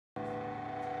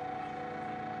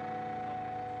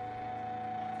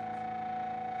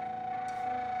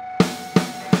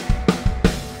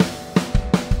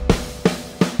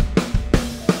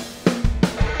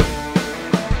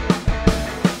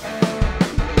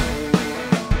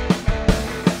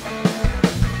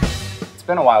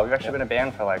been a while. We've actually been a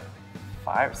band for like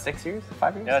 6 years?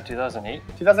 5 years? Yeah, 2008.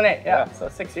 2008, yeah, so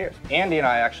 6 years. Andy and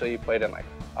I actually played in like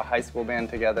a high school band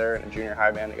together and a junior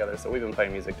high band together, so we've been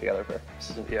playing music together for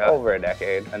over a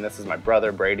decade. And this is my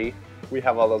brother, Brady. We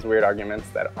have all those weird arguments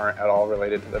that aren't at all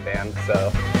related to the band, so.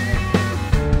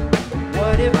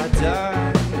 What have I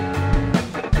done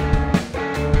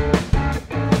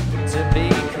to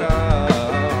become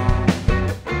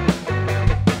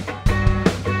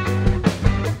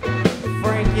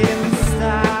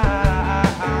Frankenstein?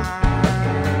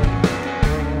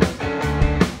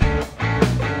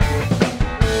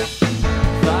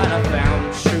 Thought I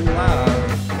found true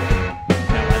love,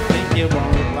 now I think it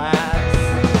won't last.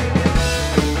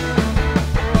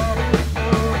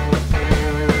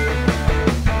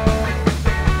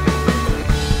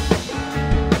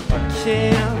 I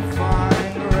can't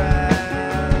find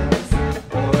rest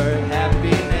or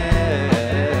happiness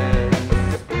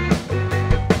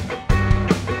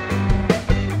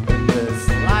in this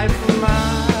life of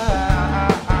mine.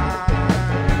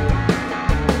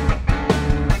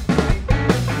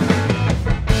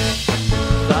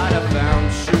 Thought I found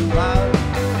true love,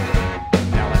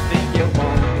 now I think it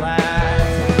won't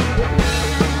last.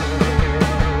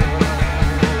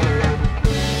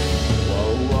 Whoa,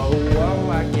 whoa, whoa,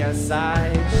 I guess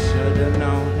I should have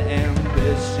known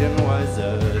ambition was a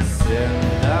sin,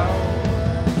 though.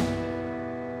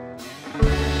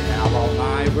 Now all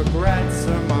my regrets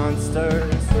are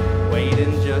monsters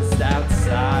waiting just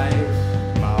outside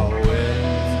my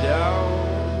window.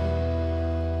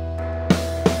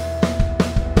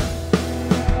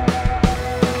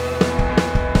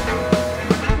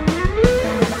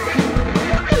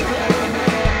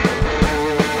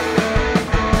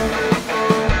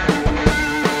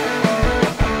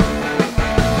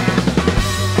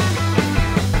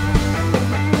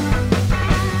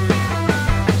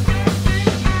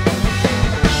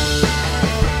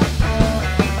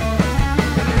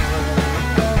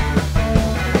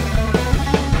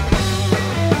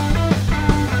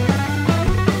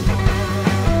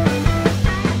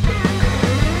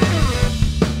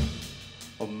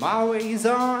 I'm always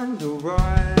on the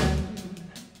run,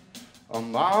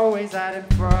 I'm always at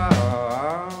it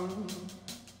from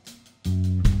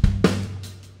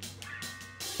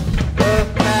the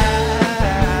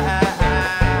past.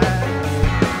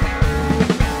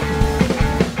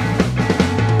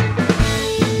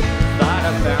 Thought I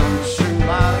found true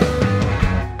love,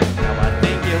 now I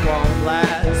think it won't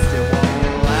last, it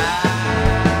won't last.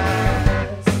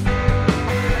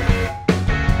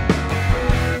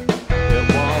 It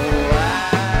won't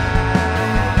last.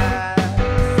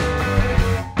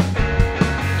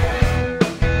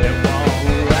 It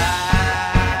won't last. It won't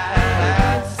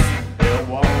last. It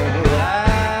won't last. It won't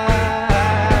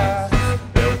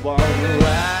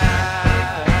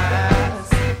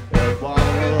last. It won't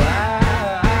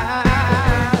last.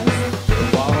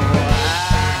 It won't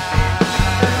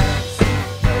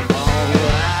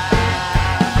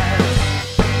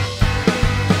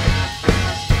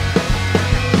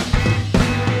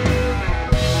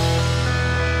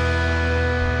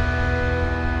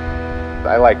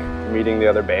I like meeting the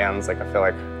other bands. Like, I feel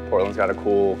like Portland's got a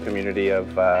cool community of,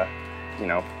 you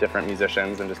know, different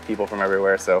musicians and just people from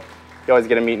everywhere. So you always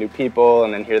get to meet new people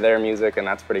and then hear their music, and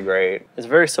that's pretty great. It's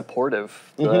very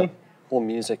supportive, the whole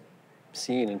music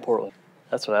scene in Portland.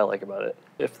 That's what I like about it.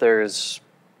 If there's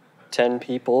 10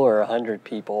 people or 100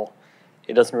 people,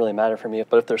 it doesn't really matter for me.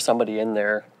 But if there's somebody in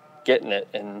there getting it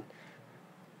and,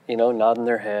 you know, nodding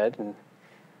their head, and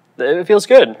it feels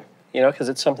good, you know, because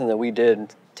it's something that we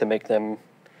did to make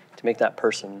that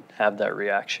person have that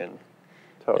reaction.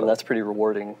 Totally. And that's pretty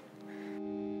rewarding.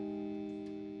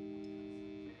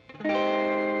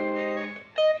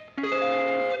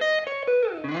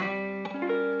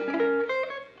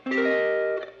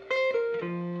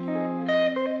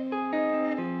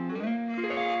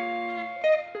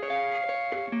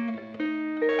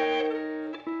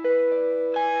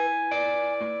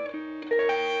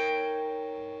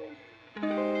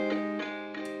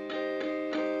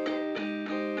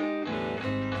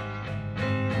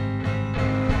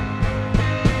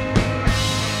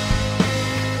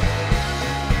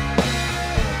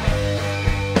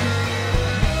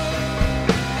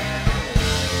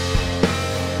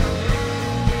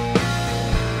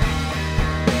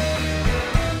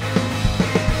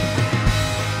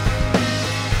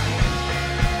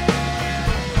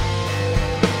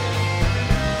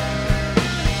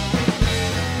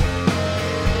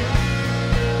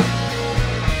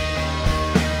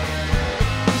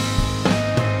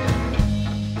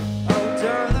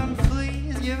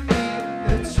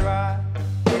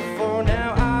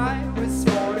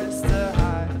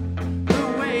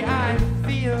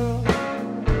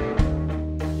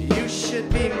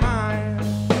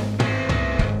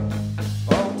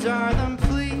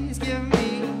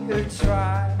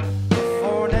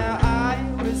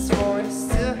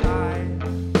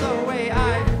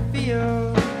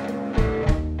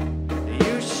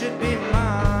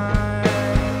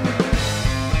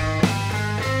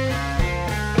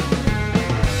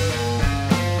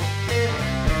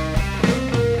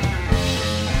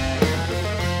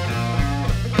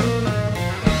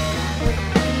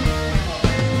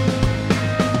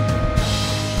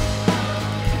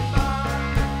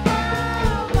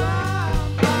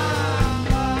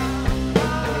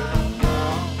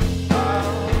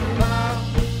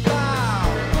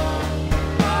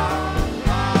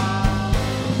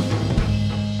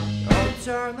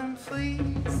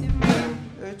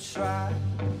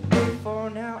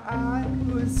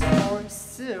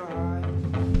 to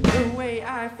hide the way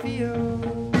I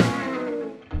feel.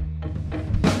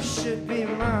 You should be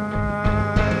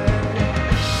mine.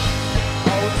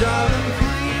 Oh, darling,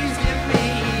 please give me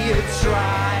a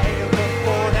try.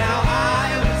 Before now, I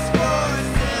was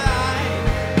forced to hide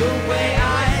the way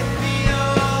I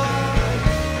feel.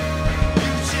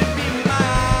 You should be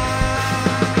mine.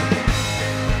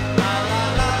 La la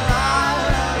la la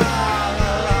la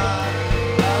la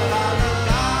la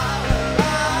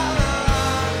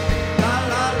la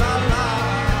la la la.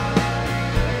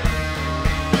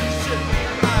 You should be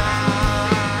mine.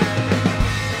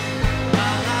 La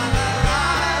la la la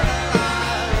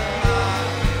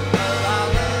la la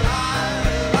la la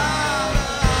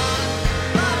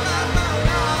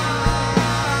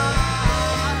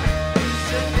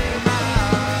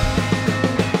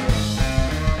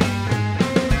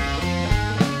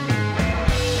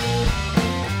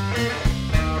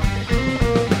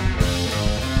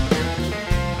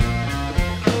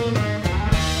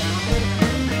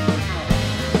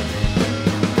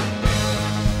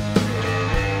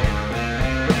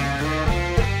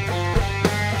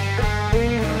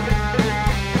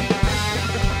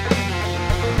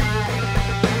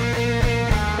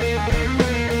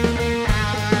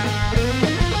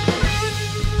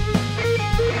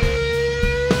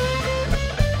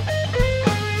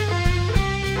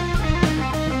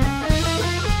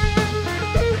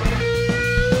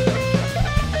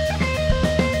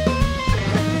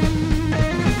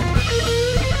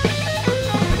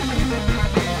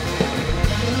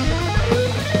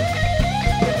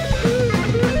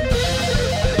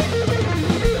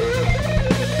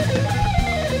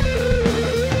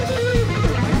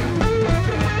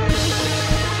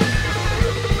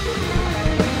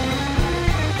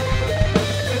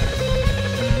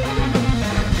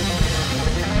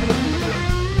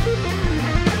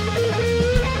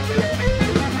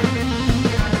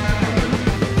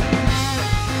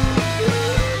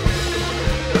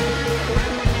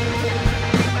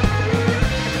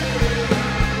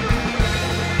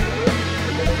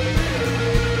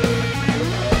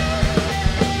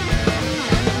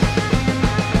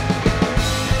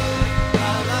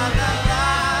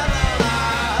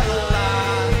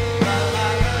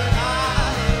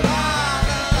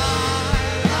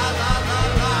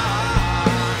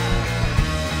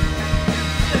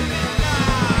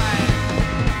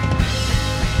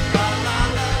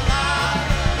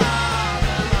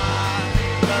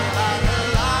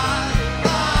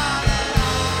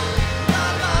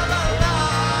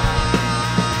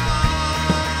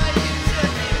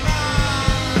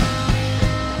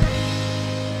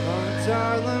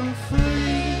darling,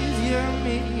 please give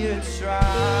me a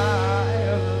try.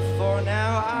 Before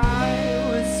now, I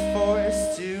was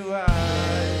forced to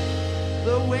hide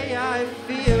the way I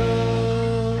feel.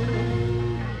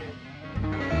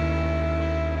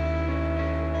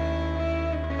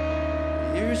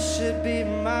 You should be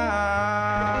mine.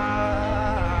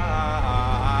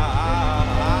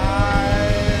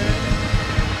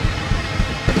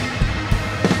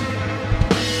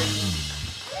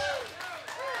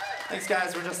 Thanks,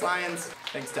 guys. We're just Lions.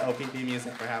 Thanks to OPB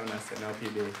Music for having us at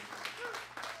OPB.